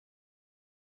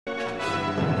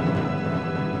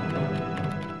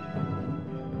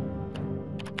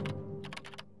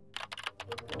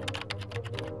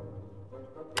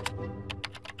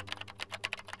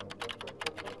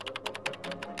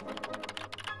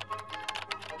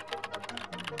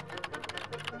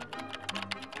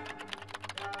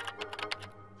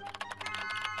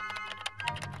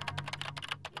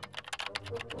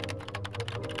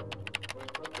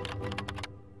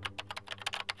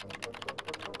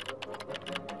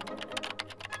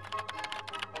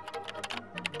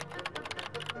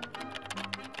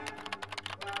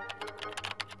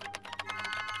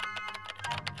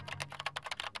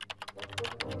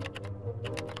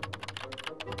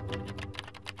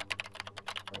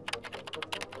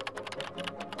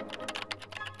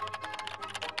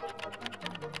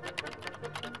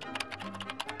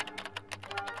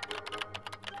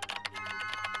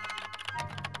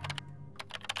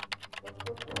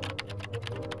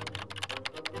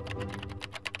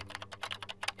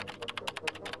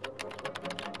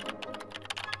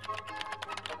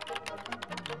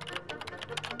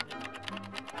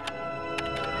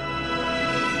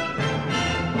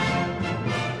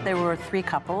for 3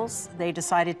 couples. They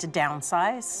decided to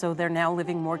downsize, so they're now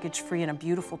living mortgage-free in a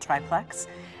beautiful triplex.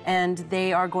 And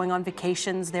they are going on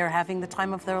vacations. They're having the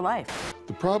time of their life.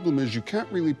 The problem is you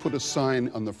can't really put a sign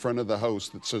on the front of the house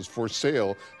that says for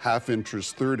sale, half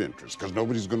interest, third interest, because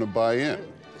nobody's going to buy in.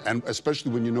 And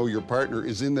especially when you know your partner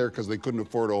is in there because they couldn't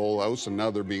afford a whole house and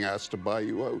now they're being asked to buy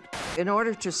you out. In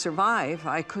order to survive,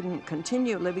 I couldn't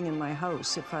continue living in my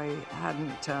house if I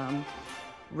hadn't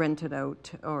rented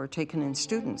out or taken in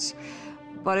students.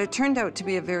 But it turned out to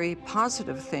be a very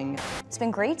positive thing. It's been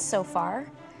great so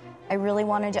far. I really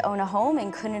wanted to own a home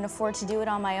and couldn't afford to do it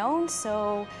on my own,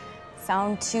 so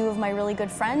found 2 of my really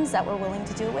good friends that were willing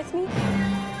to do it with me.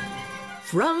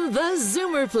 From the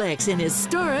Zoomerplex in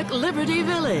historic Liberty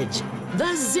Village,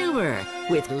 the Zoomer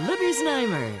with Libby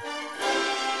Znaimer.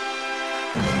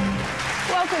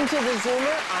 Welcome to the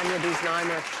Zoomer. I'm Libby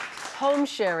Znaimer. Home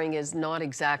sharing is not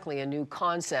exactly a new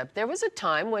concept. There was a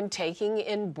time when taking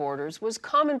in boarders was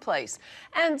commonplace,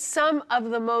 and some of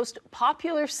the most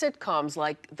popular sitcoms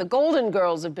like The Golden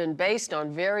Girls have been based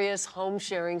on various home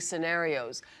sharing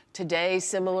scenarios. Today,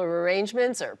 similar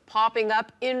arrangements are popping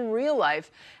up in real life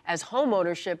as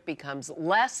homeownership becomes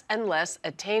less and less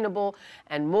attainable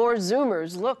and more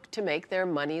Zoomers look to make their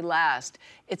money last.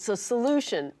 It's a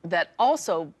solution that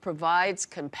also provides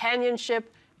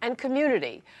companionship and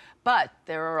community. But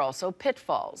there are also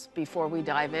pitfalls. Before we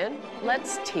dive in,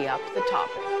 let's tee up the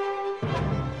topic.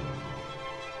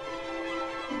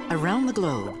 Around the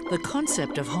globe, the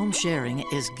concept of home sharing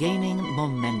is gaining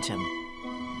momentum,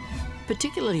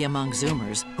 particularly among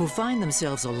Zoomers who find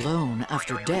themselves alone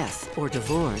after death or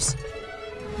divorce.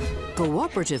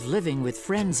 Cooperative living with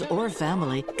friends or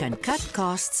family can cut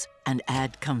costs and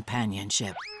add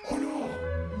companionship.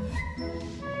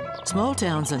 Small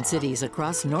towns and cities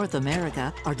across North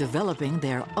America are developing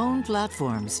their own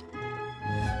platforms.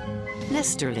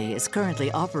 Nesterly is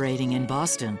currently operating in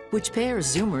Boston, which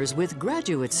pairs Zoomers with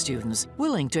graduate students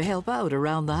willing to help out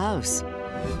around the house.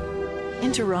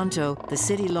 In Toronto, the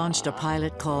city launched a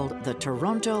pilot called the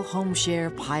Toronto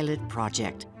HomeShare Pilot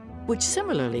Project, which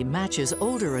similarly matches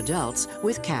older adults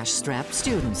with cash-strapped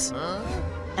students.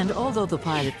 And although the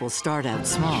pilot will start out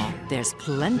small, there's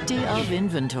plenty of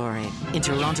inventory. In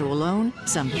Toronto alone,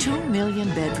 some 2 million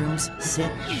bedrooms sit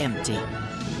empty.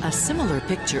 A similar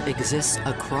picture exists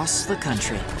across the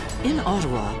country. In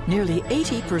Ottawa, nearly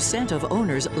 80% of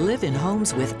owners live in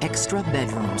homes with extra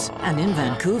bedrooms. And in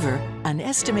Vancouver, an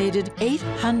estimated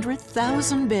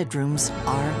 800,000 bedrooms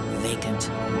are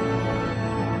vacant.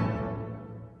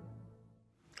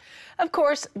 Of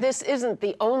course, this isn't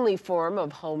the only form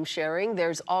of home sharing.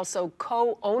 There's also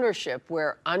co-ownership,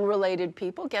 where unrelated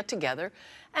people get together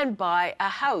and buy a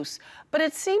house. But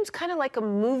it seems kind of like a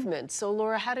movement. So,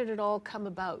 Laura, how did it all come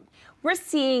about? We're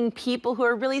seeing people who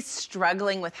are really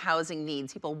struggling with housing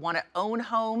needs. People want to own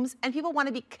homes, and people want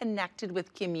to be connected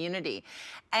with community.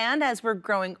 And as we're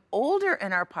growing older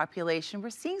in our population, we're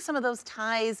seeing some of those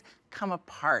ties come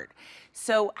apart.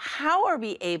 So how are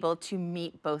we able to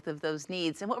meet both of those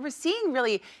needs? And what we're seeing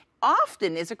really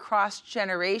often is across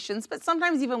generations, but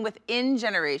sometimes even within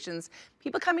generations,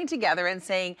 people coming together and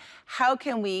saying, how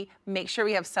can we make sure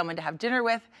we have someone to have dinner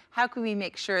with? How can we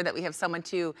make sure that we have someone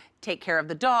to take care of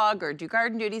the dog or do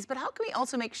garden duties? But how can we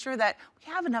also make sure that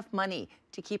we have enough money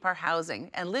to keep our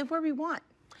housing and live where we want?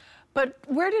 But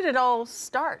where did it all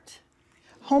start?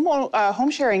 Home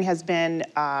sharing has been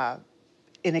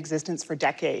in existence for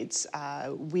decades.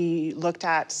 We looked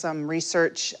at some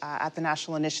research at the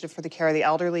National Initiative for the Care of the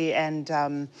Elderly,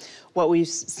 and what we've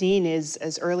seen is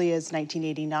as early as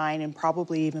 1989 and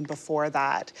probably even before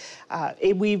that.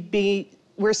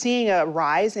 We're seeing a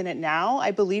rise in it now,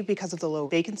 I believe, because of the low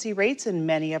vacancy rates in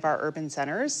many of our urban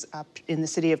centers. In the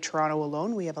city of Toronto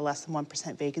alone, we have a less than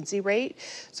 1% vacancy rate.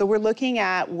 So we're looking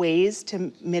at ways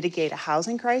to mitigate a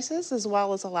housing crisis as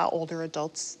well as allow older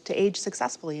adults to age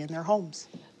successfully in their homes.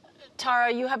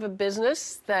 Tara, you have a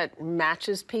business that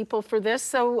matches people for this.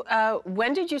 So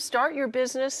when did you start your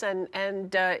business,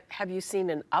 and have you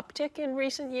seen an uptick in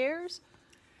recent years?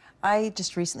 I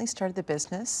just recently started the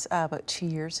business about 2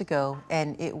 years ago,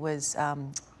 and it was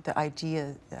the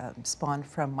idea spawned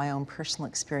from my own personal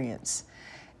experience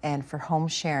and for home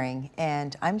sharing.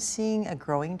 And I'm seeing a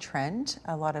growing trend,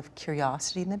 a lot of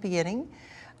curiosity in the beginning,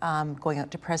 going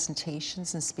out to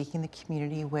presentations and speaking to the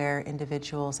community where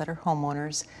individuals that are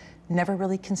homeowners never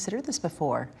really considered this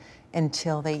before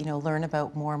until they learn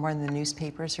about more and more in the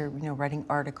newspapers or writing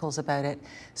articles about it.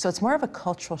 So it's more of a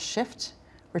cultural shift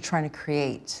we're trying to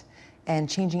create, and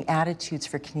changing attitudes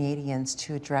for Canadians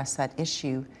to address that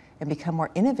issue and become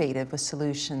more innovative with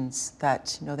solutions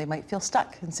that they might feel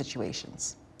stuck in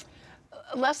situations.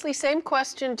 Leslie, same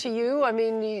question to you. I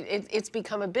mean, it's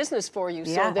become a business for you,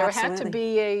 so Yeah, there absolutely. had to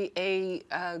be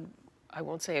I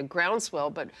won't say a groundswell,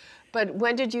 but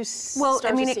when did you start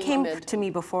I mean, to it see came amid? to me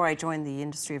before I joined the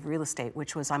industry of real estate,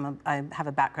 which was I have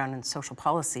a background in social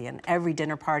policy, and every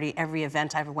dinner party, every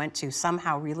event I ever went to,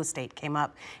 somehow real estate came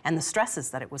up, and the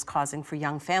stresses that it was causing for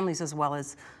young families as well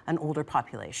as an older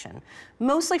population,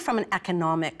 mostly from an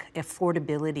economic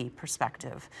affordability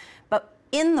perspective. But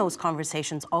in those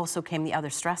conversations also came the other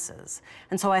stresses.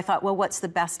 And so I thought, well, what's the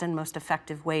best and most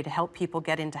effective way to help people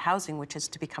get into housing, which is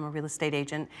to become a real estate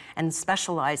agent and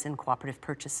specialize in cooperative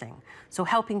purchasing. So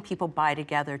helping people buy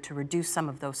together to reduce some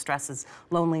of those stresses,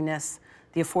 loneliness,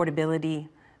 the affordability,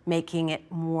 making it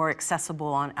more accessible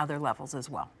on other levels as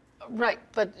well. Right,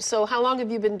 but so how long have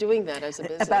you been doing that as a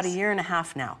business? About 1.5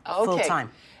 years now, full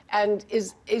time. And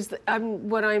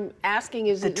what I'm asking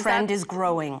is... The trend is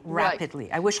growing rapidly.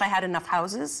 Right. I wish I had enough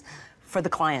houses for the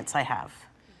clients I have.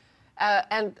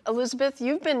 And Elizabeth,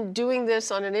 you've been doing this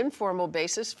on an informal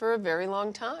basis for a very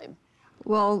long time.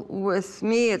 Well, with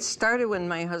me, it started when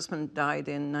my husband died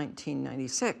in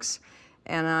 1996.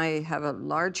 And I have a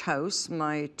large house.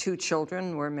 My 2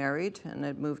 children were married and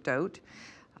had moved out.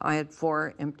 I had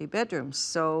 4 empty bedrooms.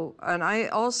 So, and I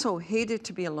also hated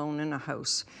to be alone in a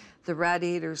house. The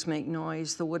radiators make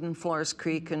noise, the wooden floors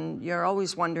creak, and you're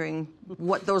always wondering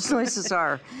what those noises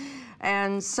are.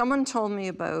 And someone told me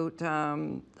about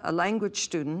language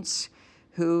students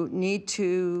who need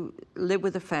to live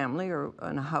with a family or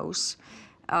in a house,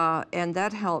 and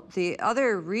that helped. The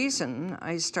other reason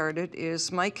I started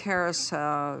is Mike Harris'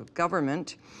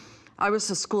 government. I was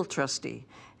a school trustee,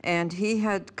 and he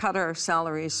had cut our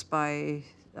salaries by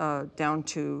down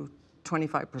to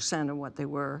 25% of what they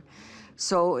were.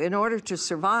 So in order to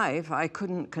survive, I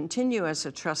couldn't continue as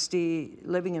a trustee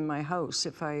living in my house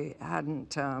if I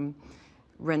hadn't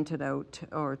rented out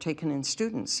or taken in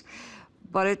students.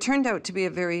 But it turned out to be a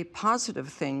very positive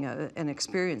thing, an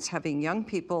experience, having young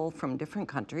people from different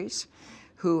countries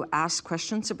who asked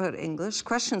questions about English,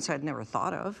 questions I'd never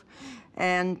thought of.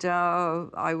 And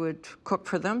I would cook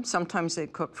for them. Sometimes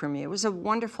they'd cook for me. It was a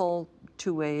wonderful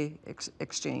two-way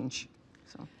exchange.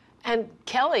 And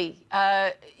Kelly,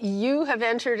 you have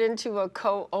entered into a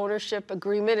co-ownership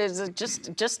agreement. Is it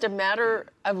just a matter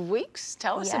of weeks?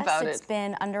 Tell us about it. Yes, it's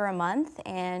been under a month,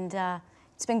 and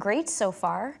it's been great so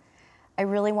far. I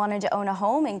really wanted to own a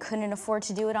home and couldn't afford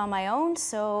to do it on my own,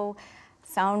 so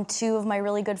found 2 of my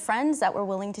really good friends that were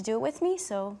willing to do it with me,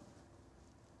 so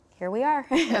here we are.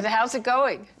 And how's it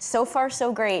going? So far,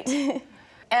 so great.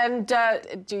 And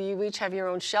do you each have your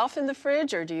own shelf in the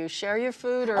fridge, or do you share your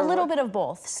food? Or a little bit of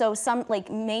both. So some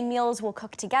main meals we'll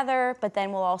cook together, but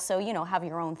then we'll also, have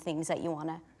your own things that you want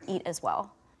to eat as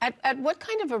well. At what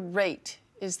kind of a rate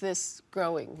is this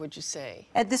growing, would you say?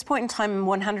 At this point in time,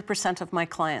 100% of my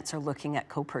clients are looking at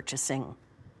co-purchasing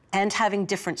and having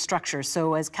different structures.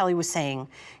 So as Kelly was saying,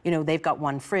 they've got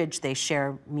one fridge, they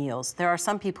share meals. There are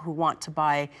some people who want to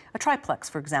buy a triplex,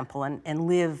 for example, and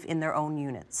live in their own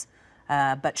units.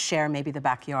 But share maybe the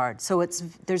backyard. So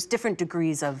there's different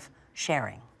degrees of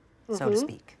sharing, so to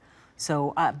speak.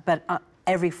 So,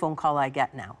 every phone call I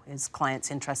get now is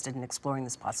clients interested in exploring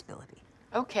this possibility.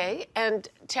 Okay, and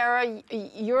Tara,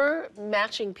 you're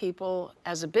matching people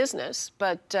as a business,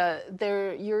 but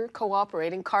you're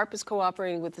cooperating, CARP is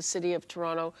cooperating with the City of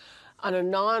Toronto on a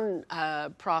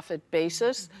non-profit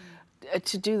basis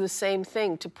to do the same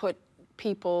thing, to put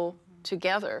people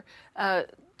together.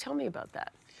 Tell me about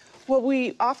that. Well,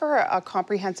 we offer a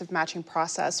comprehensive matching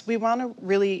process. We want to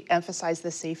really emphasize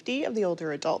the safety of the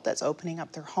older adult that's opening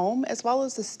up their home, as well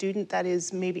as the student that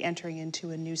is maybe entering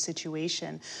into a new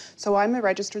situation. So I'm a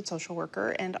registered social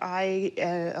worker, and I,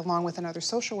 along with another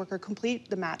social worker, complete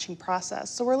the matching process.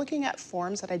 So we're looking at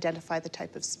forms that identify the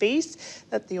type of space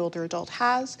that the older adult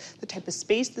has, the type of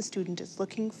space the student is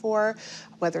looking for,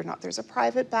 whether or not there's a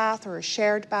private bath or a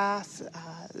shared bath,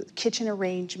 kitchen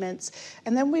arrangements,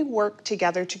 and then we work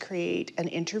together to create an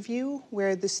interview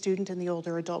where the student and the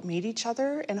older adult meet each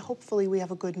other, and hopefully we have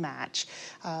a good match.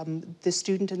 The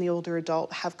student and the older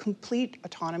adult have complete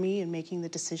autonomy in making the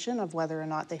decision of whether or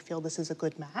not they feel this is a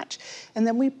good match, and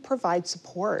then we provide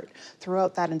support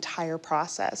throughout that entire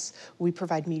process. We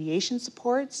provide mediation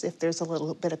supports if there's a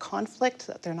little bit of conflict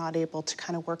that they're not able to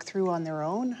kind of work through on their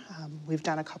own. We've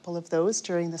done a couple of those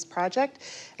during this project,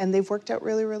 and they've worked out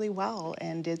really, really well.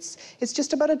 And it's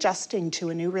just about adjusting to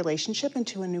a new relationship and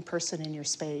to a new person in your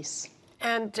space.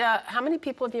 And how many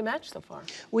people have you matched so far?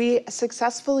 We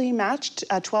successfully matched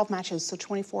 12 matches, so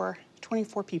 24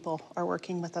 people are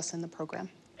working with us in the program.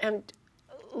 And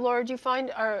Laura, do you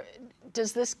find,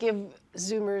 Does this give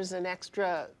Zoomers an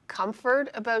extra comfort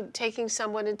about taking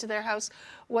someone into their house?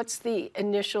 What's the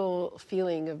initial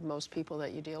feeling of most people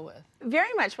that you deal with?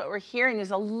 Very much what we're hearing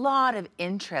is a lot of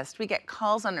interest. We get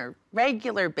calls on a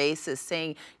regular basis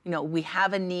saying, you know, we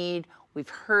have a need, we've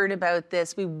heard about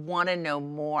this, we want to know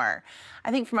more.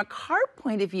 I think from a CARP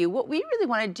point of view, what we really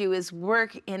want to do is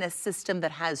work in a system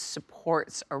that has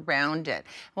supports around it.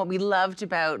 What we loved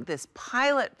about this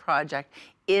pilot project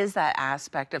is that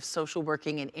aspect of social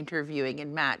working and interviewing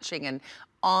and matching and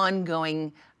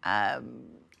ongoing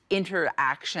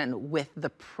interaction with the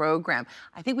program.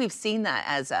 I think we've seen that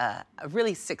as a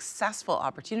really successful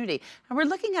opportunity, and we're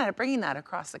looking at it, bringing that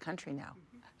across the country now.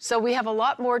 So we have a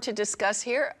lot more to discuss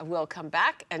here. We'll come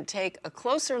back and take a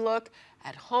closer look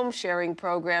at home sharing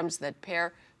programs that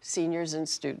pair seniors and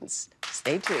students.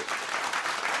 Stay tuned.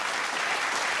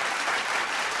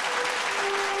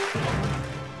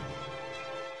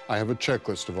 I have a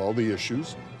checklist of all the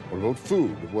issues. What about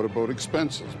food? What about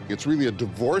expenses? It's really a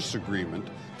divorce agreement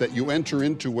that you enter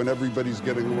into when everybody's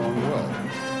getting along well.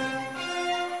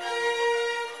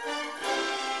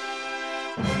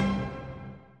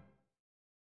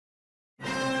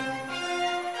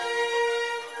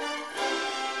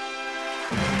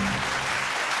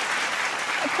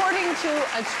 According to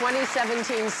a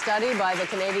 2017 study by the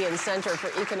Canadian Centre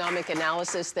for Economic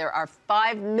Analysis, there are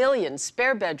 5 million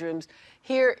spare bedrooms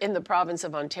here in the province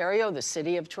of Ontario. The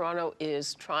City of Toronto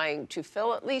is trying to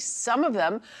fill at least some of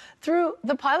them through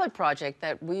the pilot project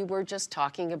that we were just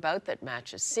talking about that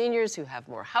matches seniors who have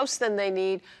more house than they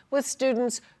need with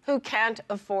students who can't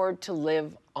afford to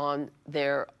live on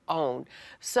their own.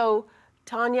 So,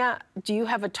 Tanya, do you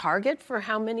have a target for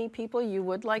how many people you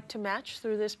would like to match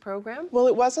through this program? Well,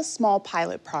 it was a small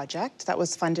pilot project that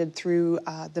was funded through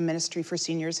the Ministry for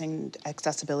Seniors and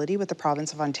Accessibility with the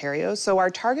province of Ontario. So our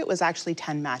target was actually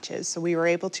 10 matches. So we were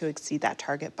able to exceed that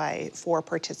target by 4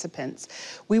 participants.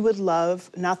 We would love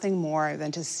nothing more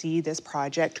than to see this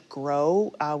project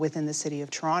grow within the City of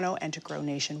Toronto and to grow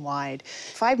nationwide.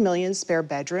 5 million spare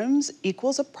bedrooms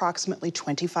equals approximately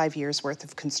 25 years worth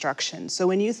of construction. So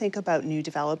when you think about new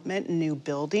development, new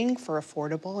building for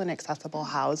affordable and accessible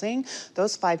housing,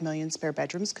 those 5 million spare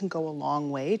bedrooms can go a long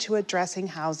way to addressing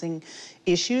housing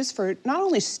issues for not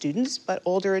only students, but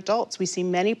older adults. We see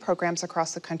many programs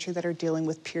across the country that are dealing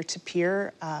with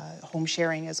peer-to-peer home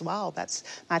sharing as well. That's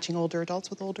matching older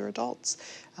adults with older adults.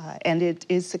 And it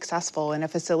is successful, and a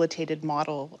facilitated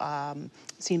model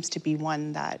seems to be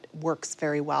one that works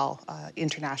very well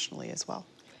internationally as well.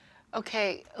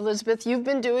 Okay, Elizabeth, you've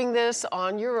been doing this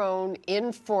on your own,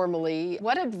 informally.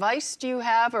 What advice do you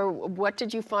have, or what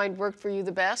did you find worked for you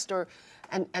the best,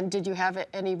 and did you have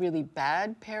any really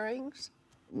bad pairings?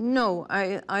 No,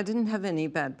 I didn't have any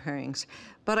bad pairings.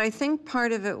 But I think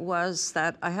part of it was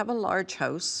that I have a large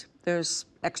house. There's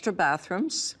extra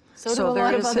bathrooms. So do a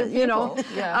lot of other people. You know,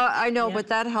 yeah. I know, but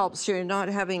that helps. You're not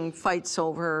having fights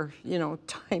over, you know,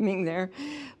 timing there.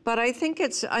 But I think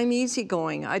I'm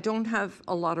easygoing. I don't have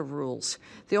a lot of rules.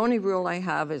 The only rule I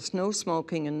have is no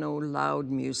smoking and no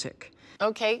loud music.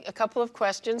 Okay, a couple of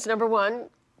questions. Number one,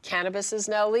 cannabis is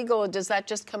now legal. Does that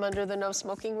just come under the no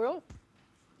smoking rule?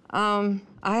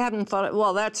 I haven't thought,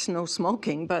 well, that's no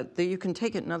smoking, but you can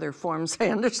take it in other forms, I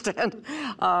understand.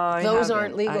 Those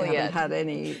aren't legal yet. I haven't had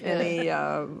any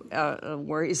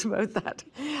worries about that.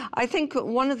 I think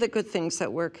one of the good things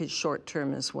that work is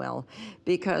short-term as well,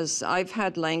 because I've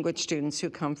had language students who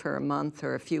come for a month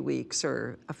or a few weeks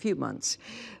or a few months,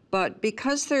 but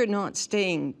because they're not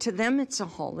staying, to them it's a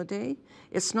holiday.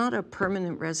 It's not a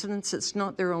permanent residence, it's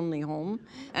not their only home,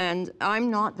 and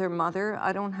I'm not their mother.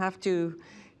 I don't have to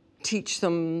teach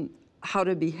them how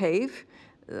to behave.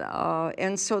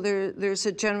 And so there's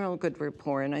a general good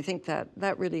rapport, and I think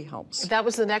that really helps. That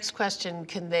was the next question.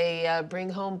 Can they bring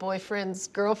home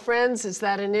boyfriends, girlfriends? Is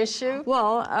that an issue?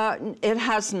 Well, it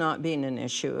has not been an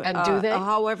issue. And do they?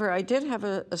 However, I did have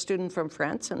a student from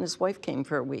France, and his wife came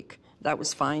for a week. That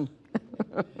was fine.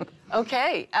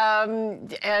 Okay,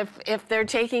 if they're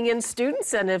taking in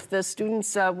students, and if the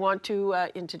students want to,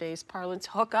 in today's parlance,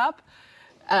 hook up,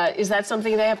 is that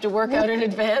something they have to work out in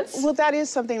advance? Well, that is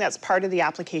something that's part of the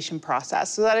application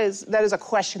process. So that is a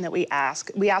question that we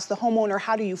ask. We ask the homeowner,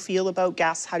 how do you feel about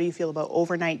guests? How do you feel about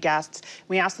overnight guests?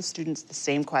 We ask the students the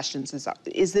same questions.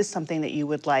 Is this something that you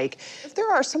would like?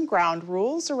 There are some ground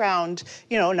rules around,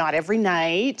 you know, not every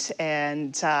night,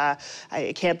 and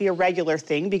it can't be a regular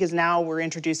thing because now we're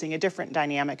introducing a different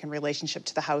dynamic and relationship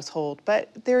to the household. But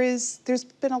there's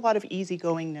been a lot of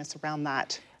easygoingness around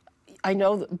that. I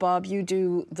know, Bob, you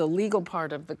do the legal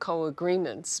part of the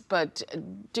co-agreements, but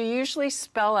do you usually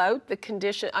spell out the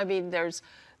condition? I mean, there's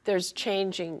there's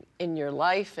changing in your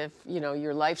life, if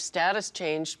your life status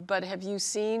changed, but have you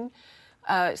seen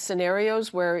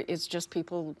scenarios where it's just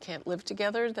people can't live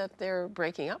together, that they're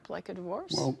breaking up, like a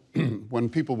divorce? Well, when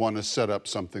people want to set up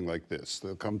something like this,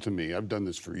 they'll come to me. I've done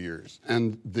this for years.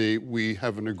 And we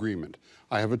have an agreement.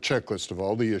 I have a checklist of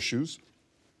all the issues,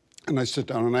 and I sit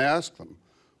down and I ask them,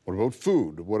 what about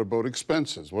food? What about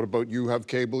expenses? What about you have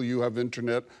cable, you have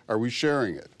internet? Are we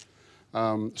sharing it?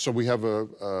 So we have a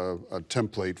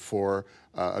template for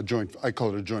a joint, I call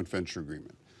it a joint venture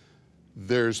agreement.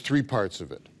 There's 3 parts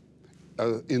of it.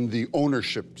 In the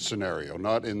ownership scenario,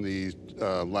 not in the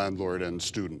landlord and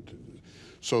student.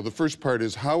 So the first part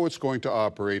is how it's going to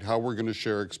operate, how we're going to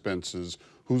share expenses,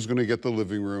 who's going to get the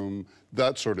living room,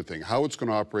 that sort of thing, how it's going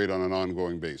to operate on an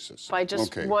ongoing basis. I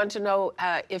just want to know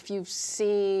if you've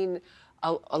seen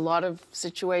a lot of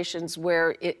situations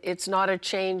where it's not a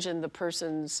change in the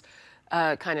person's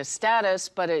kind of status,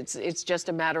 but it's just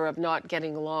a matter of not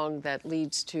getting along that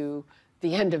leads to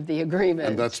the end of the agreement.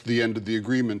 And that's the end of the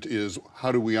agreement, is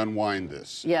how do we unwind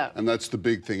this? Yeah. And that's the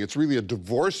big thing. It's really a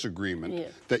divorce agreement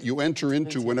that you enter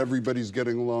into when everybody's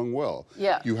getting along well.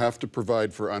 Yeah. You have to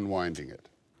provide for unwinding it.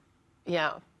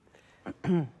 Yeah.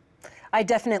 I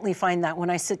definitely find that when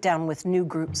I sit down with new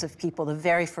groups of people, the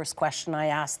very first question I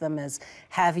ask them is,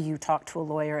 have you talked to a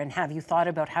lawyer and have you thought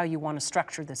about how you want to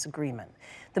structure this agreement?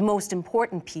 The most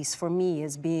important piece for me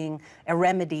is being a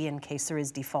remedy in case there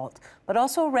is default, but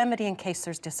also a remedy in case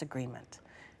there's disagreement.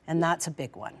 And that's a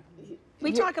big one.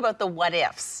 We talk about the what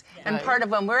ifs, and part of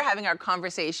when we're having our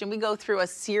conversation, we go through a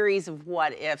series of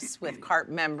what ifs with CARP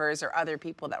members or other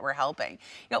people that we're helping.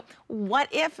 What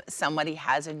if somebody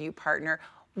has a new partner?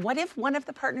 What if one of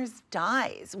the partners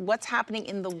dies? What's happening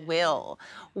in the will?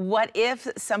 What if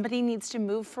somebody needs to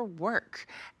move for work?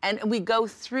 And we go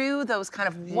through those kind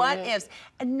of what ifs,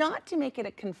 and not to make it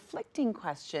a conflicting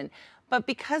question, but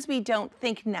because we don't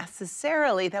think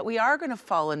necessarily that we are going to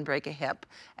fall and break a hip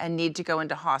and need to go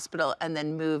into hospital and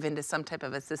then move into some type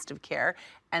of assistive care,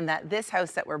 and that this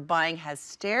house that we're buying has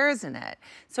stairs in it.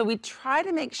 So we try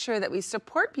to make sure that we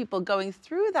support people going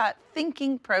through that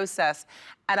thinking process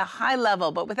at a high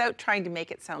level, but without trying to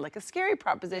make it sound like a scary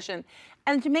proposition,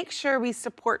 and to make sure we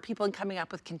support people in coming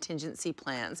up with contingency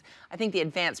plans. I think the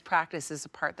advanced practice is a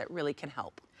part that really can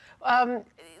help.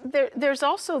 There's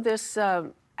also this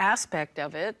aspect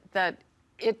of it that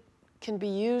it can be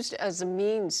used as a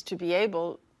means to be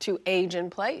able to age in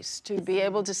place, to be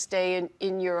able to stay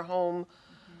in your home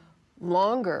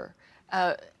longer.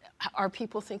 Are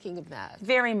people thinking of that?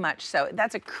 Very much so.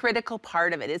 That's a critical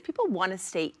part of it, is people want to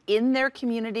stay in their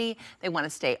community. They want to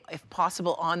stay, if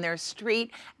possible, on their street.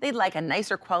 They'd like a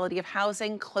nicer quality of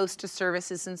housing, close to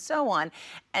services and so on.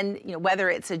 And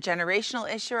whether it's a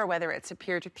generational issue or whether it's a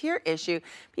peer-to-peer issue,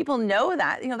 people know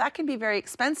that, that can be very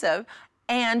expensive.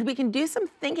 And we can do some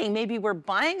thinking. Maybe we're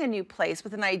buying a new place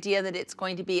with an idea that it's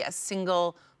going to be a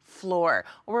single floor,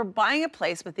 or we're buying a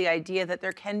place with the idea that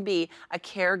there can be a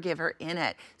caregiver in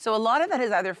it. So a lot of that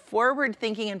is either forward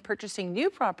thinking and purchasing new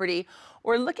property,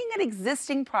 or looking at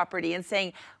existing property and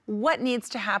saying, what needs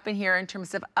to happen here in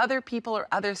terms of other people or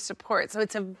other support? So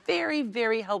it's a very,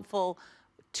 very helpful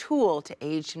tool to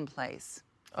age in place.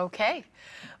 Okay.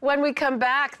 When we come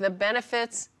back, the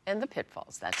benefits and the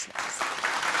pitfalls. That's next.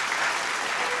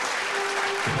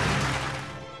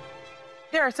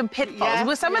 There are some pitfalls.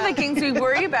 Well, some of the things we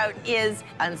worry about is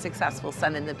unsuccessful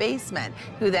son in the basement,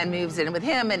 who then moves in with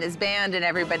him and his band and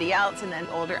everybody else, and then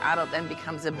older adult then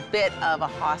becomes a bit of a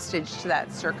hostage to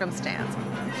that circumstance.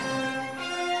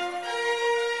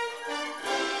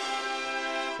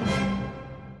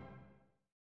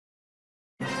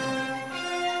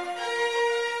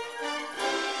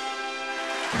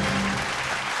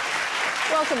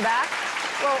 Welcome back.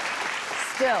 Well,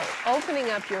 still, opening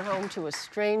up your home to a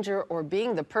stranger or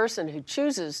being the person who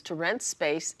chooses to rent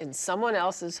space in someone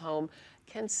else's home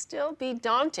can still be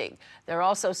daunting. There are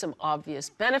also some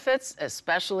obvious benefits,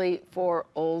 especially for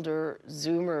older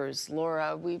Zoomers.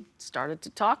 Laura, we started to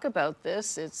talk about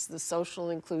this. It's the social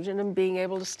inclusion and being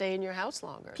able to stay in your house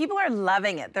longer. People are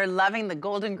loving it. They're loving the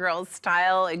Golden Girls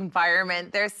style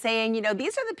environment. They're saying,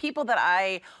 these are the people that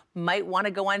I might want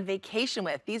to go on vacation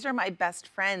with. These are my best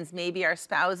friends. Maybe our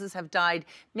spouses have died.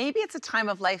 Maybe it's a time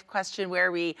of life question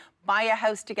where we buy a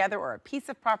house together or a piece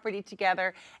of property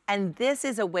together. And this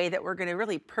is a way that we're going to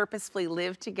really purposefully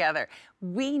live together.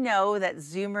 We know that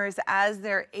Zoomers, as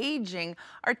they're aging,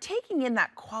 are taking in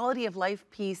that quality of life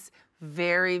piece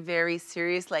very, very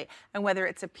seriously. And whether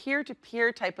it's a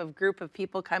peer-to-peer type of group of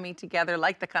people coming together,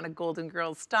 like the kind of Golden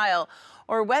Girls style,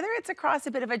 or whether it's across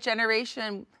a bit of a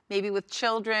generation, maybe with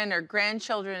children or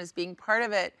grandchildren as being part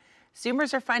of it,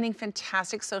 Zoomers are finding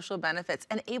fantastic social benefits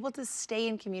and able to stay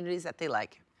in communities that they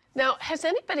like. Now, has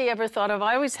anybody ever thought of,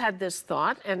 I always had this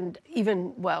thought, and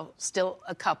even, well, still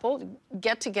a couple,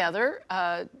 get together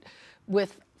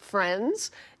with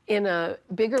friends in a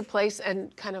bigger place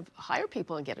and kind of hire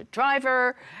people and get a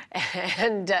driver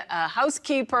and a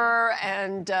housekeeper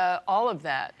and all of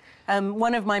that?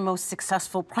 One of my most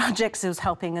successful projects was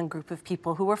helping a group of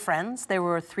people who were friends. There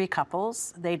were 3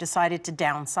 couples. They decided to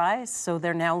downsize, so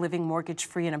they're now living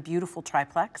mortgage-free in a beautiful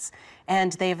triplex.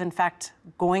 And they have, in fact,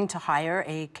 going to hire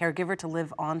a caregiver to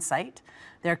live on site.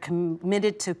 They're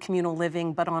committed to communal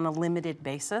living, but on a limited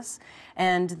basis.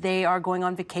 And they are going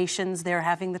on vacations. They're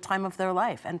having the time of their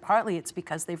life. And partly it's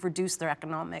because they've reduced their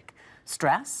economic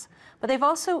stress. But they've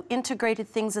also integrated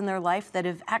things in their life that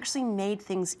have actually made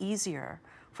things easier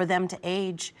for them to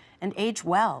age and age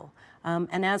well.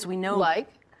 And as we know— Like?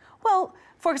 Well,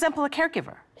 for example, a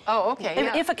caregiver. Oh,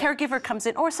 okay. If a caregiver comes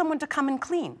in, or someone to come and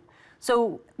clean.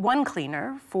 So one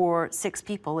cleaner for 6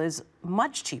 people is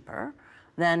much cheaper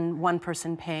than one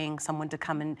person paying someone to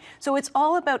come in. So it's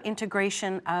all about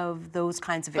integration of those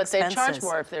kinds of expenses. But they charge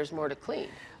more if there's more to clean.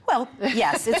 Well,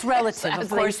 yes, it's relative. As Of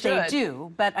course they should.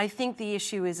 do. But I think the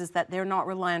issue is that they're not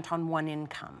reliant on one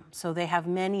income. So they have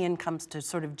many incomes to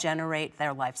sort of generate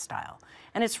their lifestyle.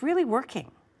 And it's really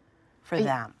working for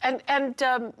them. And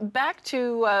back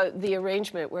to the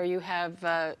arrangement where you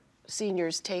have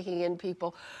seniors taking in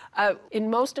people.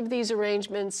 In most of these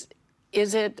arrangements,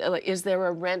 is there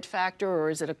a rent factor, or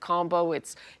is it a combo?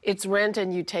 It's rent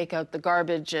and you take out the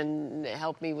garbage and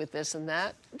help me with this and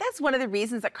that? That's one of the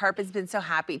reasons that CARP has been so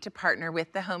happy to partner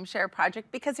with the HomeShare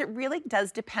project, because it really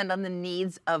does depend on the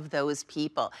needs of those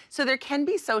people. So there can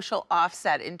be social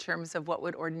offset in terms of what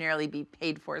would ordinarily be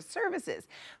paid for services.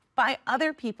 By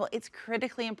other people, it's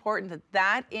critically important that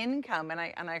that income, and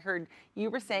I heard you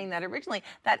were saying that originally,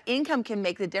 that income can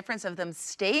make the difference of them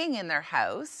staying in their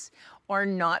house or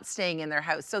not staying in their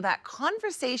house. So that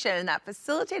conversation and that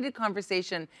facilitated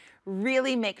conversation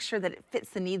really makes sure that it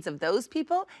fits the needs of those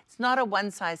people. It's not a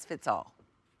one-size-fits-all.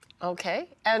 Okay.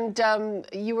 And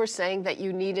you were saying that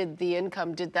you needed the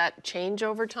income. Did that change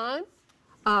over time?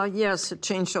 Yes, it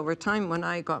changed over time when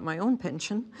I got my own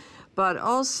pension. But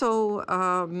also,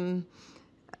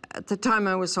 at the time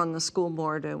I was on the school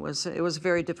board, it was a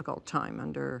very difficult time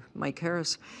under Mike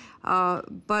Harris.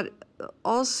 But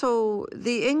also,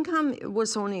 the income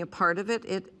was only a part of it.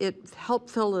 It helped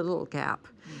fill a little gap.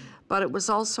 But it was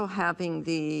also having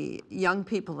the young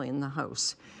people in the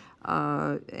house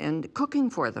and cooking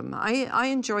for them. I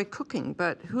enjoy cooking,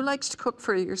 but who likes to cook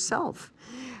for yourself?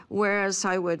 Whereas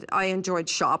I enjoyed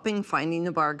shopping, finding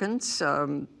the bargains,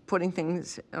 putting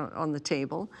things on the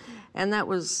table, and that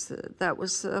was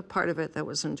a part of it that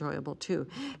was enjoyable too.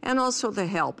 And also the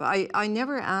help. I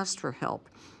never asked for help,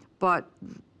 but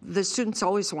the students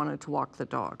always wanted to walk the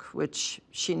dog, which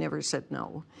she never said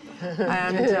no.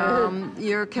 And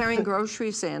you're carrying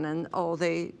groceries in, and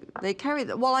they carry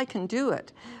that. Well, I can do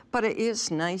it, but it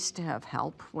is nice to have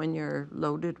help when you're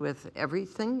loaded with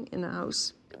everything in the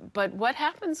house. But what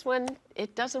happens when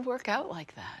it doesn't work out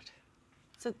like that?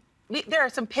 So there are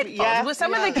some pitfalls. Yeah, Well,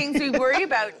 some of the things we worry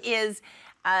about is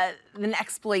an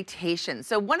exploitation.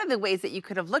 So one of the ways that you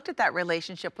could have looked at that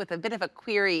relationship with a bit of a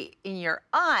query in your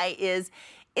eye is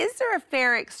there a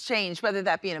fair exchange, whether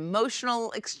that be an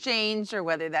emotional exchange or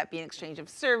whether that be an exchange of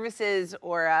services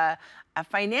or a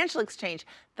financial exchange?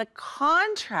 The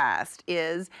contrast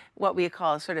is what we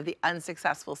call sort of the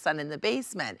unsuccessful son in the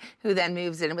basement, who then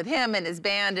moves in with him and his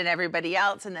band and everybody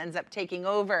else and ends up taking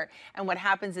over. And what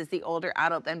happens is the older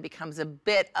adult then becomes a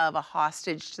bit of a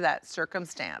hostage to that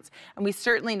circumstance. And we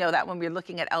certainly know that when we're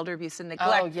looking at elder abuse and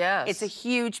neglect. Oh, yes. It's a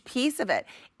huge piece of it.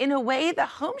 In a way, the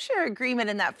HomeShare agreement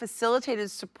and that facilitated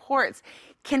supports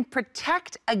can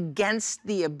protect against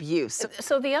the abuse.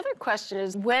 So the other question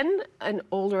is, when an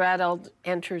older adult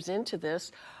enters into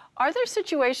this, are there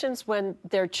situations when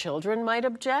their children might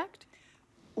object?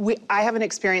 I haven't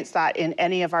experienced that in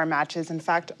any of our matches. In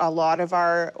fact, a lot of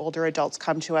our older adults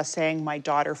come to us saying, my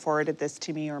daughter forwarded this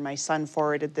to me, or my son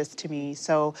forwarded this to me.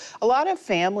 So a lot of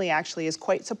family actually is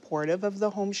quite supportive of the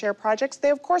HomeShare projects. They,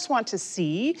 of course, want to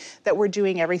see that we're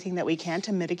doing everything that we can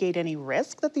to mitigate any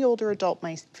risk that the older adult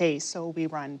might face. So we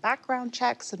run background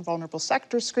checks and vulnerable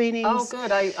sector screenings. Oh,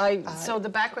 good. So the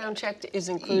background check is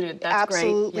included. That's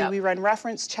absolutely. great. Yep. We run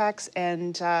reference checks,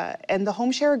 and the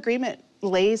HomeShare agreement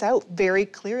lays out very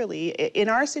clearly. In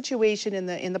our situation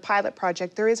in the pilot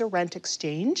project, there is a rent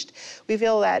exchanged. We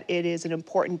feel that it is an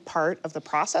important part of the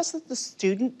process that the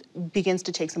student begins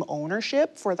to take some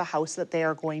ownership for the house that they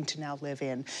are going to now live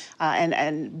in.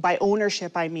 And by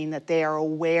ownership, I mean that they are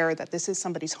aware that this is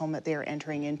somebody's home that they are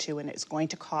entering into and it's going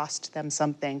to cost them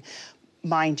something.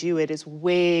 Mind you, it is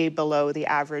way below the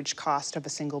average cost of a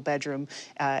single bedroom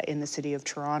in the city of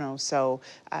Toronto. So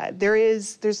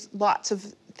there's lots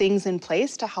of things in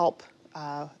place to help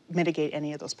mitigate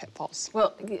any of those pitfalls.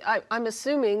 Well, I'm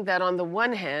assuming that on the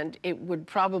one hand, it would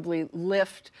probably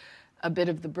lift a bit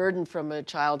of the burden from a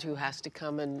child who has to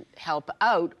come and help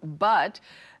out, but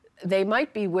they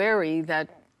might be wary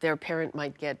that their parent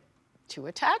might get too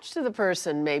attached to the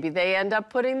person. Maybe they end up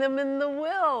putting them in the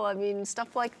will. I mean,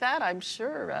 stuff like that, I'm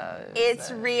sure.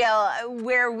 It's real.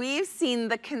 Where we've seen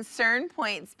the concern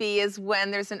points be is when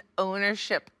there's an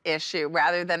ownership issue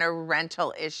rather than a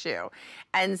rental issue.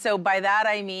 And so by that,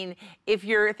 I mean, if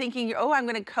you're thinking, oh, I'm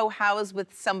going to co-house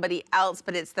with somebody else,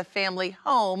 but it's the family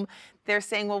home, they're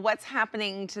saying, well, what's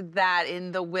happening to that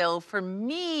in the will for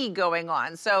me going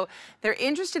on? So they're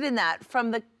interested in that.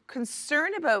 From the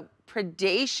concern about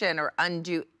predation or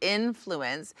undue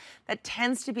influence, that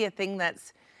tends to be a thing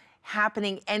that's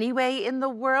happening anyway in the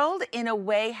world. In a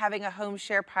way, having a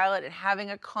HomeShare pilot and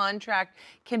having a contract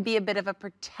can be a bit of a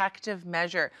protective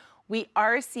measure. We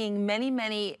are seeing many,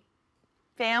 many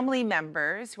family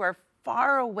members who are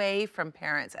far away from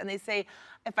parents, and they say,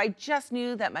 if I just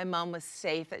knew that my mom was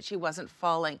safe, that she wasn't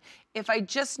falling, if I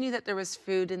just knew that there was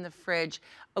food in the fridge,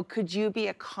 oh, could you be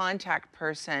a contact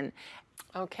person?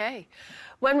 Okay.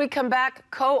 When we come back,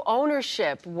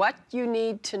 co-ownership, what you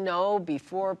need to know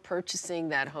before purchasing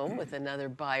that home with another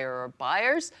buyer or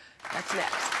buyers. That's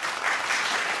next.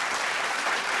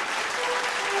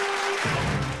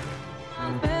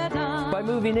 By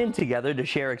moving in together to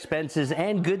share expenses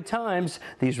and good times,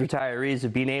 these retirees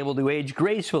have been able to age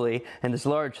gracefully in this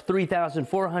large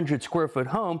 3,400 square foot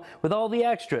home with all the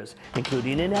extras,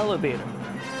 including an elevator.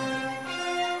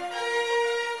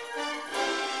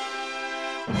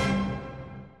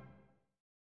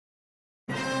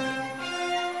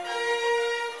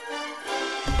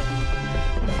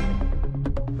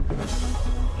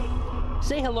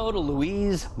 Say hello to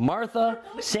Louise, Martha,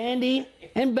 Sandy,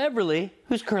 and Beverly,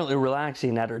 who's currently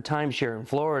relaxing at her timeshare in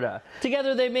Florida.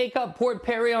 Together they make up Port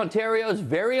Perry, Ontario's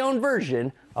very own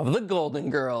version of the Golden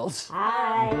Girls.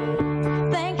 Hi.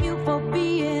 Thank you for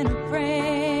being a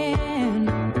friend.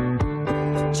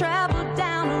 Travel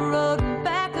down the road and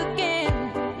back again.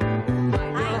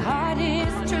 Your heart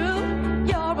is true.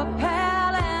 You're a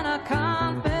pal and a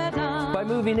confidant. By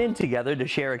moving in together to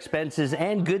share expenses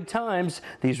and good times,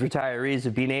 these retirees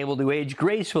have been able to age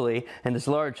gracefully in this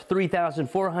large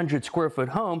 3,400 square foot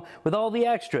home with all the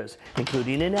extras,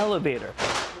 including an elevator.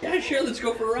 Yeah, sure, let's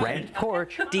go for a ride. Ramped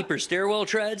porch, deeper stairwell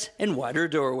treads, and wider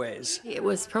doorways. It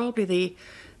was probably the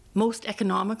most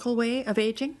economical way of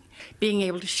aging, being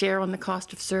able to share on the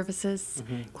cost of services,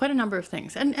 quite a number of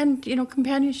things. And you know,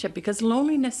 companionship, because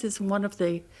loneliness is one of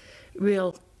the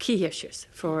real key issues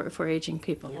for aging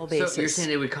people. So you're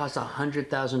saying it would cost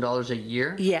 $100,000 a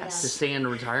year? Yes. To stay in a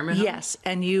retirement home? Yes,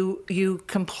 and you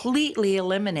completely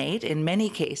eliminate, in many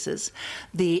cases,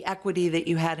 the equity that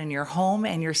you had in your home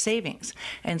and your savings.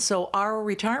 And so our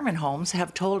retirement homes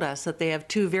have told us that they have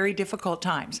two very difficult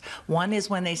times. One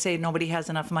is when they say nobody has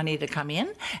enough money to come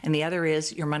in, and the other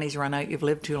is your money's run out, you've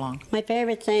lived too long. My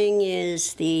favorite thing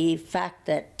is the fact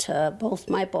that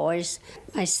both my boys,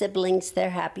 my siblings,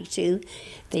 they're happy too.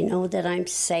 They know that I'm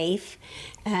safe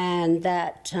and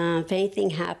that if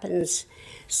anything happens,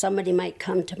 somebody might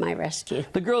come to my rescue.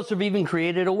 The girls have even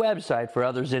created a website for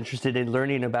others interested in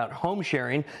learning about home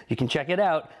sharing. You can check it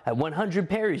out at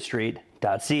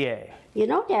 100perrystreet.ca. You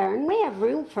know, Darren, we have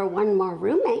room for one more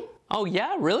roommate. Oh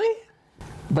yeah, really?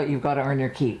 But you've got to earn your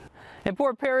keep. In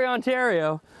Port Perry,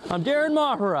 Ontario, I'm Darren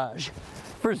Maharaj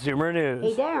for Zoomer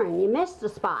News. Hey, Darren, you missed the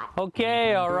spot.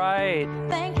 Okay, all right.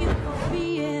 Thank you for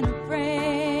being a friend.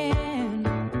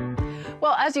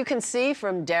 Well, as you can see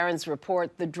from Darren's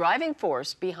report, the driving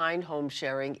force behind home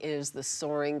sharing is the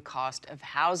soaring cost of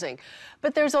housing.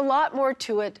 But there's a lot more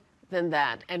to it than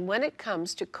that. And when it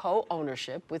comes to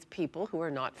co-ownership with people who are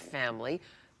not family,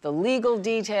 the legal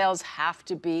details have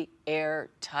to be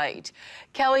airtight.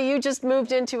 Kelly, you just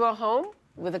moved into a home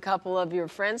with a couple of your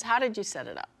friends. How did you set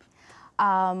it up?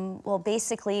 Well,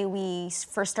 basically, we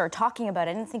first started talking about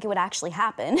it. I didn't think it would actually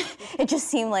happen. It just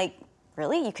seemed like,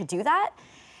 really? You could do that?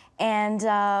 And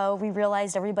we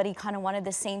realized everybody kind of wanted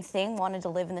the same thing, wanted to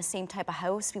live in the same type of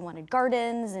house. We wanted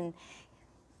gardens and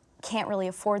can't really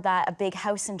afford that, a big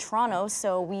house in Toronto.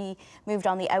 So we moved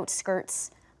on the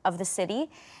outskirts of the city.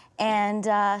 And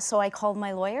so I called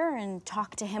my lawyer and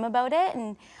talked to him about it,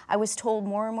 and I was told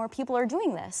more and more people are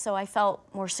doing this, so I felt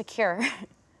more secure.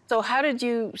 So how did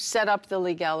you set up the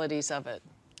legalities of it?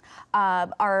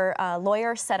 Our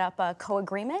lawyer set up a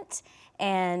co-agreement,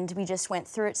 and we just went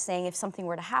through it saying if something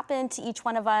were to happen to each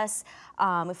one of us,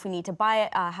 if we need to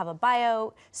have a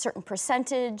buyout, certain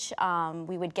percentage,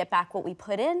 we would get back what we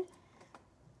put in.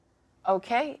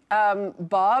 Okay.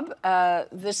 Bob,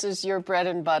 this is your bread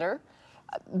and butter.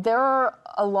 There are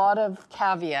a lot of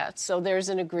caveats. So there's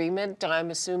an agreement.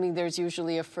 I'm assuming there's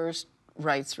usually a first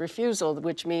rights refusal,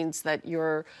 which means that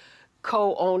your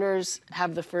co-owners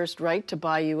have the first right to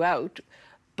buy you out.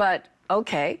 But,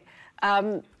 okay,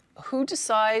 who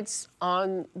decides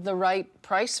on the right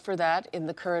price for that in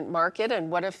the current market? And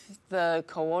what if the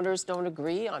co-owners don't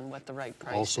agree on what the right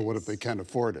price is? Also, what if they can't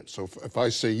afford it? So if I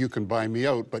say you can buy me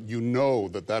out, but you know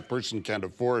that that person can't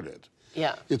afford it,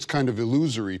 yeah, it's kind of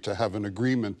illusory to have an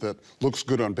agreement that looks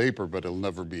good on paper, but it'll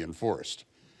never be enforced.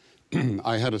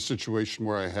 I had a situation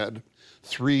where I had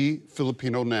 3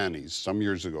 Filipino nannies some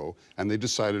years ago, and they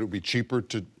decided it would be cheaper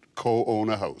to co-own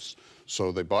a house.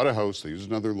 So they bought a house, they used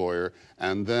another lawyer,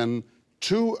 and then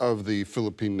 2 of the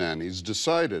Philippine nannies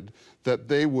decided that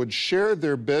they would share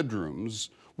their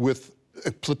bedrooms with,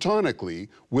 platonically,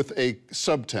 with a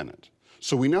subtenant.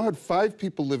 So we now had 5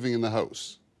 people living in the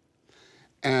house.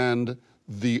 And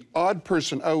the odd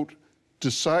person out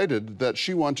decided that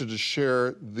she wanted to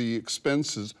share the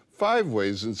expenses 5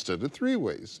 ways instead of 3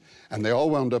 ways. And they all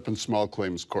wound up in small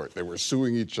claims court. They were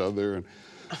suing each other. And,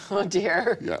 oh,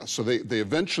 dear. Yeah, so they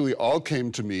eventually all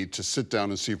came to me to sit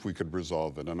down and see if we could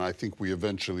resolve it. And I think we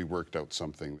eventually worked out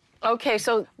something. Okay,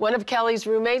 so one of Kelly's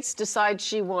roommates decides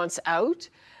she wants out.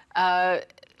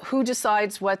 Who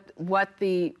decides what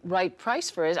the right price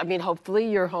for is? I mean, hopefully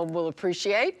your home will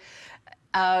appreciate.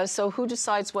 So who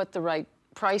decides what the right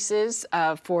price is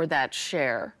for that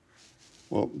share?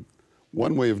 Well,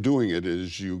 one way of doing it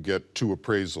is you get 2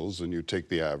 appraisals and you take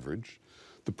the average.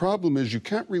 The problem is you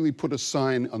can't really put a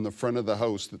sign on the front of the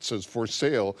house that says for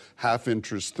sale, half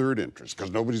interest, third interest,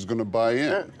 because nobody's going to buy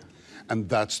in. And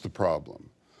that's the problem.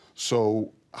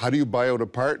 So how do you buy out a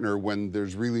partner when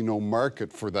there's really no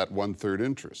market for that 1/3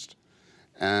 interest?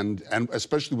 And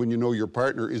especially when you know your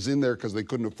partner is in there because they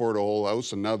couldn't afford a whole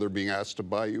house and now they're being asked to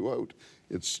buy you out.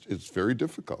 It's very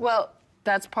difficult. Well,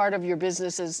 that's part of your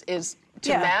business is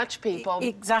to match people.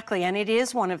 Exactly, and it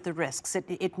is one of the risks.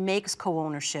 It makes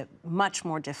co-ownership much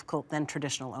more difficult than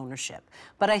traditional ownership.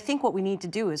 But I think what we need to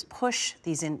do is push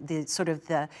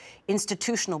the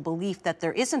institutional belief that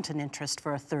there isn't an interest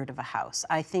for 1/3 of a house.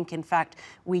 I think, in fact,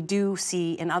 we do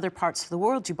see in other parts of the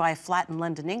world, you buy a flat in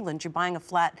London, England, you're buying a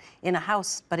flat in a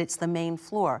house, but it's the main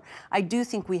floor. I do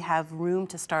think we have room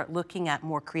to start looking at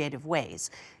more creative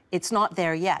ways. It's not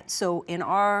there yet. So in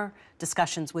our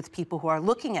discussions with people who are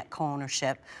looking at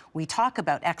co-ownership, we talk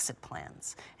about exit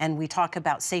plans and we talk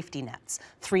about safety nets.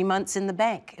 3 months in the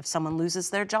bank if someone loses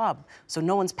their job. So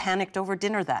no one's panicked over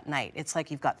dinner that night. It's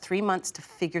like you've got 3 months to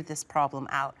figure this problem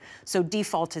out. So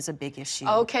default is a big issue.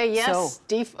 Okay, yes.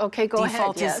 Okay, go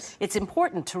ahead, yes. It's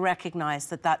important to recognize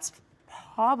that that's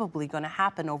probably going to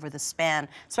happen over the span,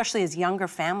 especially as younger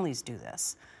families do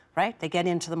this. Right? They get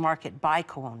into the market by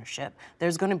co-ownership.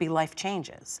 There's going to be life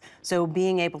changes. So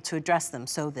being able to address them.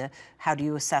 So how do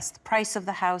you assess the price of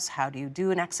the house? How do you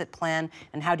do an exit plan?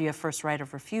 And how do you have first right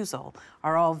of refusal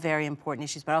are all very important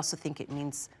issues. But I also think it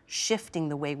means shifting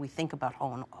the way we think about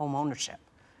home ownership.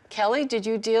 Kelly, did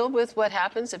you deal with what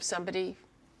happens if somebody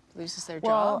loses their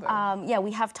job? Well, yeah,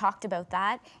 we have talked about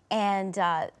that. And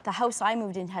the house I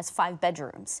moved in has 5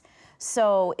 bedrooms.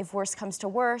 So if worse comes to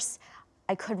worse,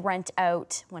 I could rent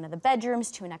out one of the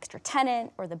bedrooms to an extra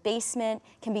tenant, or the basement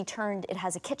can be turned, it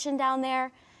has a kitchen down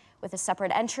there with a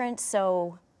separate entrance,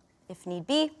 so if need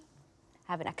be,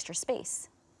 have an extra space.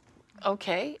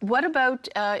 Okay. What about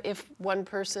if one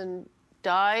person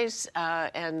dies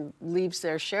and leaves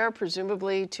their share,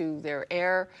 presumably to their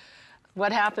heir?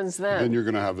 What happens then? Then you're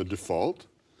going to have a default,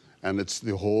 and it's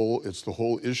the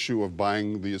whole issue of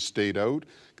buying the estate out.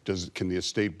 Can the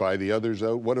estate buy the others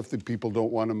out? What if the people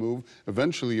don't want to move?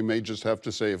 Eventually, you may just have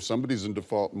to say, if somebody's in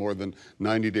default more than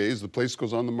 90 days, the place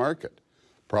goes on the market.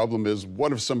 Problem is,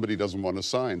 what if somebody doesn't want to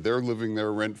sign? They're living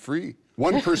there rent-free.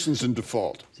 One person's in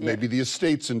default. Maybe the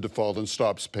estate's in default and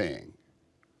stops paying.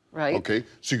 Right. Okay,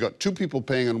 so you got 2 people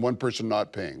paying and 1 person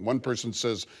not paying. One person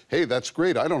says, hey, that's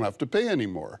great, I don't have to pay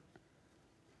anymore.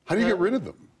 How do you get rid of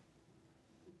them?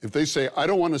 If they say, I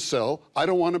don't want to sell, I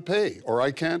don't want to pay, or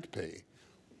I can't pay.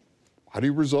 How do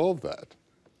you resolve that?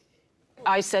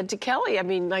 I said to Kelly, I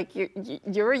mean, like,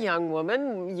 you're a young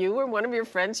woman. You or one of your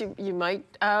friends, you might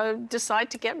decide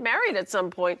to get married at some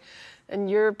point, and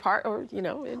you're part, or, you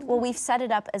know. Well, we've set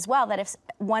it up as well that if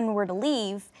one were to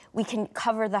leave, we can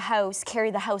cover the house,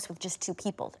 carry the house with just 2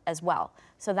 people as well.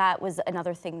 So that was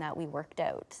another thing that we worked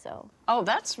out, so. Oh,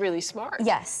 that's really smart.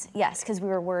 Yes, yes, because we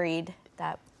were worried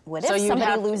that what So if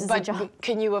somebody loses a but job?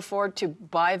 Can you afford to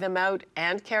buy them out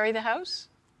and carry the house?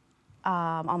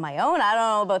 On my own, I don't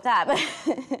know about that,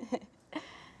 but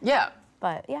yeah.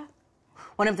 But yeah.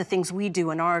 One of the things we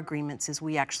do in our agreements is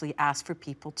we actually ask for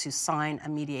people to sign a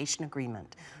mediation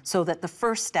agreement so that the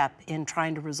first step in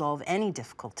trying to resolve any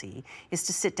difficulty is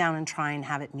to sit down and try and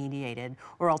have it mediated,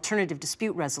 or alternative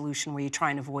dispute resolution where you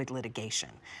try and avoid litigation.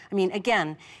 I mean,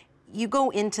 again, you go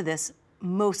into this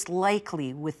most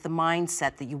likely with the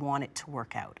mindset that you want it to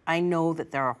work out. I know that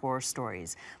there are horror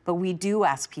stories, but we do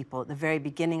ask people at the very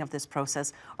beginning of this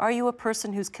process, are you a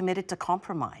person who's committed to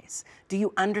compromise? Do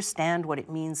you understand what it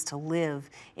means to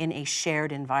live in a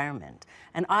shared environment?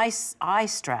 And I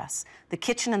stress, the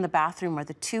kitchen and the bathroom are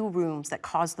the 2 rooms that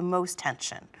cause the most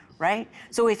tension, right?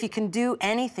 So if you can do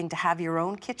anything to have your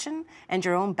own kitchen and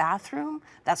your own bathroom,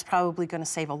 that's probably going to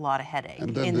save a lot of headache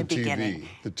in the beginning.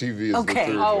 The TV is okay.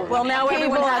 the third Oh, one. well, now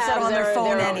everyone has it on their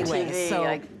phone anyway. TV, So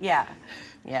like... yeah.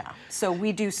 So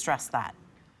we do stress that.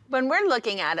 When we're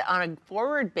looking at it on a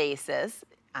forward basis,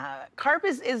 CARP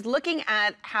is looking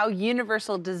at how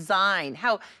universal design,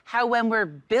 how when we're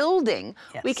building,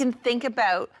 we can think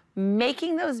about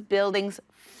making those buildings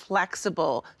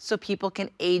flexible so people can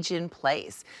age in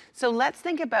place. So let's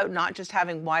think about not just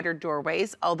having wider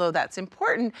doorways, although that's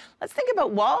important. Let's think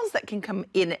about walls that can come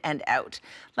in and out.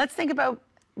 Let's think about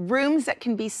rooms that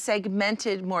can be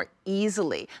segmented more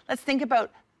easily. Let's think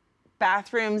about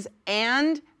bathrooms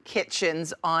and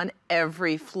kitchens on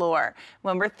every floor.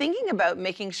 When we're thinking about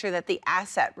making sure that the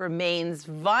asset remains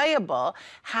viable,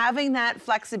 having that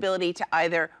flexibility to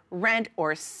either rent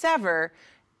or sever,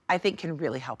 I think can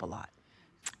really help a lot.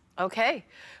 Okay,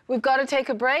 we've got to take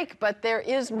a break, but there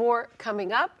is more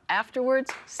coming up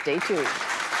afterwards. Stay tuned.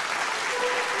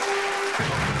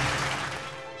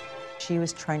 She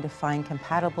was trying to find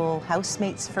compatible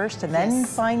housemates first and then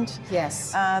find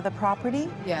the property.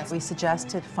 Yes. We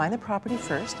suggested find the property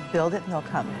first, build it, and they'll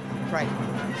come. Right.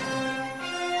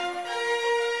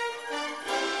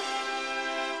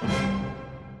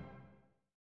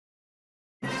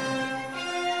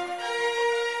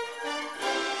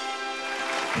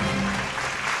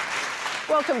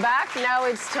 Welcome back. Now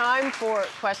it's time for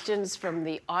questions from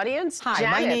the audience. Hi,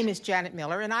 Janet. my name is Janet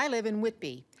Miller, and I live in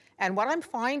Whitby. And what I'm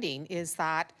finding is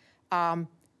that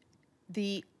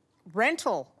the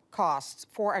rental costs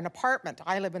for an apartment,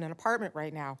 I live in an apartment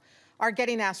right now, are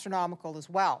getting astronomical as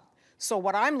well. So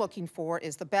what I'm looking for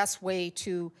is the best way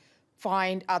to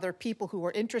find other people who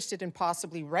are interested in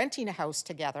possibly renting a house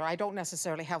together. I don't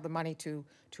necessarily have the money to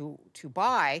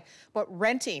buy, but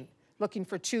renting. Looking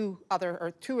for 2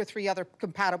 or 3 other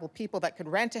compatible people that could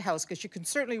rent a house, because you can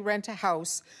certainly rent a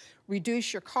house,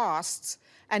 reduce your costs,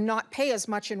 and not pay as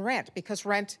much in rent, because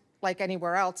rent, like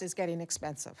anywhere else, is getting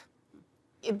expensive.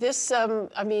 This,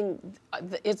 I mean,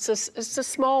 it's a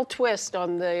small twist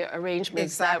on the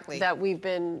arrangements that we've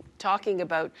been talking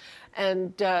about.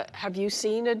 And have you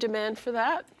seen a demand for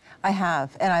that? I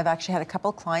have, and I've actually had a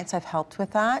couple of clients I've helped with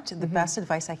that. The best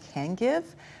advice I can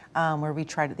give, where we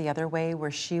tried it the other way, where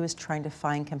she was trying to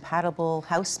find compatible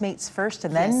housemates first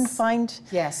and then find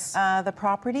the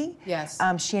property. Yes.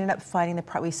 She ended up finding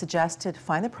we suggested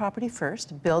find the property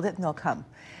first, build it, and they'll come.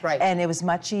 Right. And it was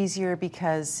much easier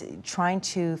because trying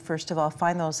to, first of all,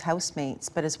 find those housemates,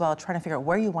 but as well trying to figure out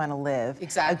where you want to live.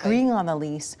 Exactly. Agreeing on the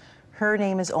lease. Her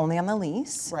name is only on the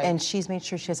lease, right. and she's made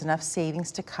sure she has enough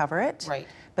savings to cover it. Right.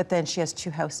 But then she has 2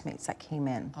 housemates that came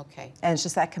in. Okay. And it's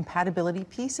just that compatibility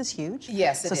piece is huge.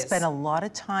 Yes, it is. So spend a lot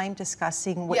of time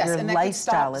discussing what yes, your and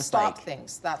lifestyle is stop like.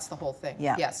 things. That's the whole thing.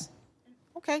 Yeah. Yes.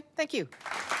 Okay, thank you.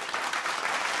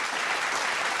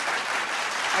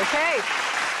 Okay.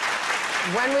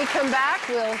 When we come back,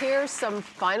 we'll hear some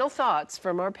final thoughts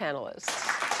from our panelists.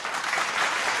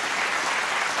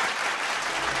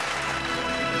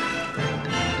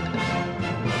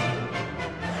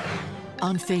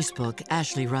 On Facebook,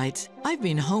 Ashley writes, I've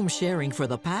been home sharing for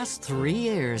the past 3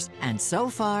 years, and so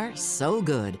far, so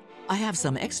good. I have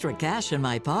some extra cash in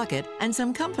my pocket and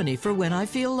some company for when I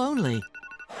feel lonely.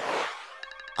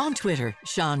 On Twitter,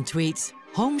 Sean tweets,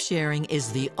 home sharing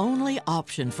is the only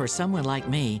option for someone like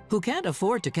me who can't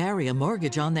afford to carry a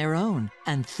mortgage on their own.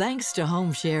 And thanks to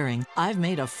home sharing, I've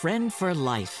made a friend for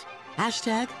life.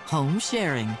 Hashtag home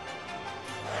sharing.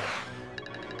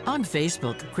 On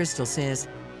Facebook, Crystal says,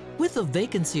 With the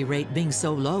vacancy rate being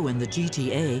so low in the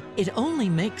GTA, it only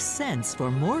makes sense for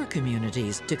more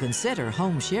communities to consider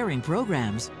home sharing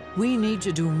programs. We need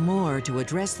to do more to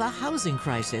address the housing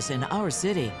crisis in our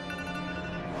city.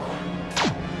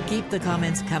 Keep the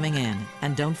comments coming in.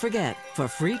 And don't forget, for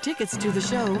free tickets to the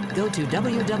show, go to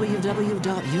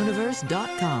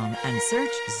www.universe.com and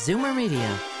search Zoomer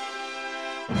Media.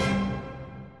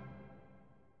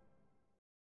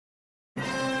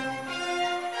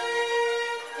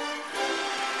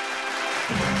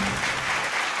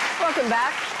 Welcome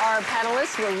back. Our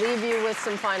panelists will leave you with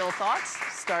some final thoughts,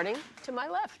 starting to my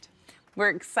left.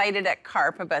 We're excited at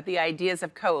CARP about the ideas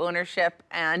of co-ownership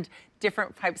and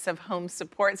different types of home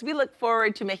supports. We look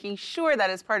forward to making sure that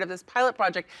as part of this pilot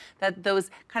project that those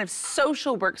kind of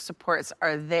social work supports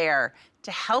are there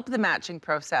to help the matching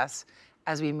process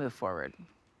as we move forward.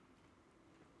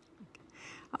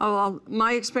 Oh, well,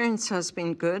 my experience has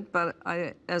been good, but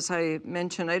as I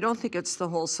mentioned, I don't think it's the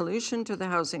whole solution to the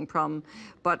housing problem,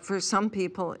 but for some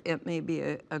people it may be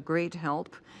a great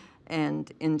help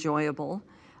and enjoyable.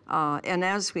 And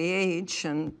as we age,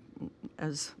 and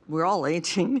as we're all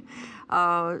aging,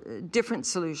 different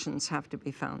solutions have to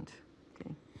be found.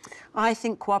 Okay. I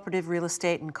think cooperative real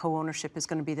estate and co-ownership is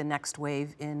going to be the next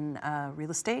wave in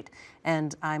real estate,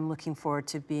 and I'm looking forward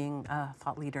to being a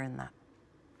thought leader in that.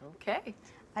 Okay.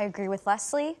 I agree with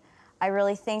Leslie. I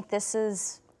really think this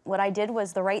is what I did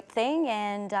was the right thing,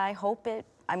 and I hope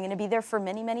I'm going to be there for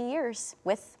many, many years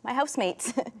with my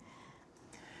housemates.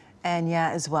 And yeah,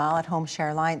 as well, at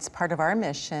HomeShare Alliance, part of our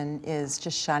mission is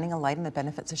just shining a light on the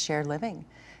benefits of shared living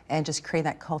and just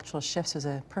creating that cultural shift. So it was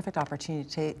a perfect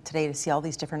opportunity today to see all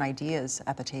these different ideas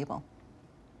at the table.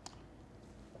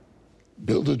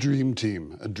 Build a dream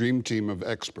team of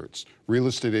experts, real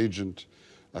estate agent,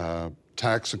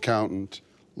 tax accountant,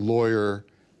 lawyer,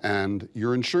 and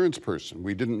your insurance person.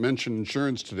 We didn't mention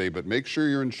insurance today, but make sure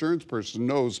your insurance person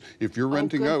knows if you're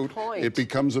renting out, it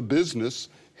becomes a business.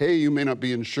 Hey, you may not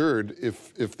be insured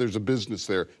if there's a business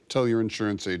there. Tell your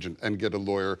insurance agent and get a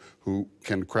lawyer who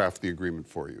can craft the agreement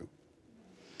for you.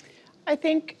 I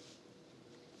think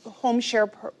home share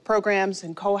programs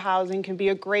and co-housing can be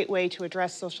a great way to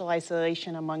address social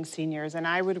isolation among seniors, and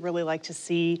I would really like to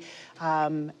see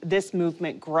this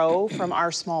movement grow from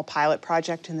our small pilot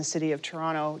project in the City of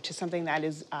Toronto to something that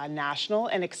is national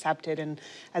and accepted, and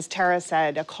as Tara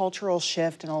said, a cultural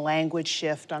shift and a language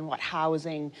shift on what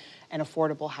housing and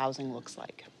affordable housing looks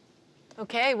like.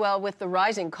 Okay, well, with the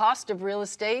rising cost of real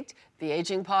estate, the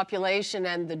aging population,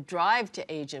 and the drive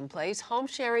to age in place, home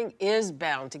sharing is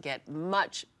bound to get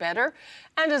much better.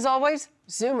 And as always,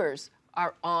 Zoomers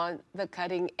are on the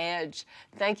cutting edge.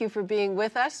 Thank you for being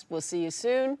with us. We'll see you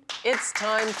soon. It's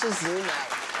time to Zoom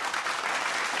out.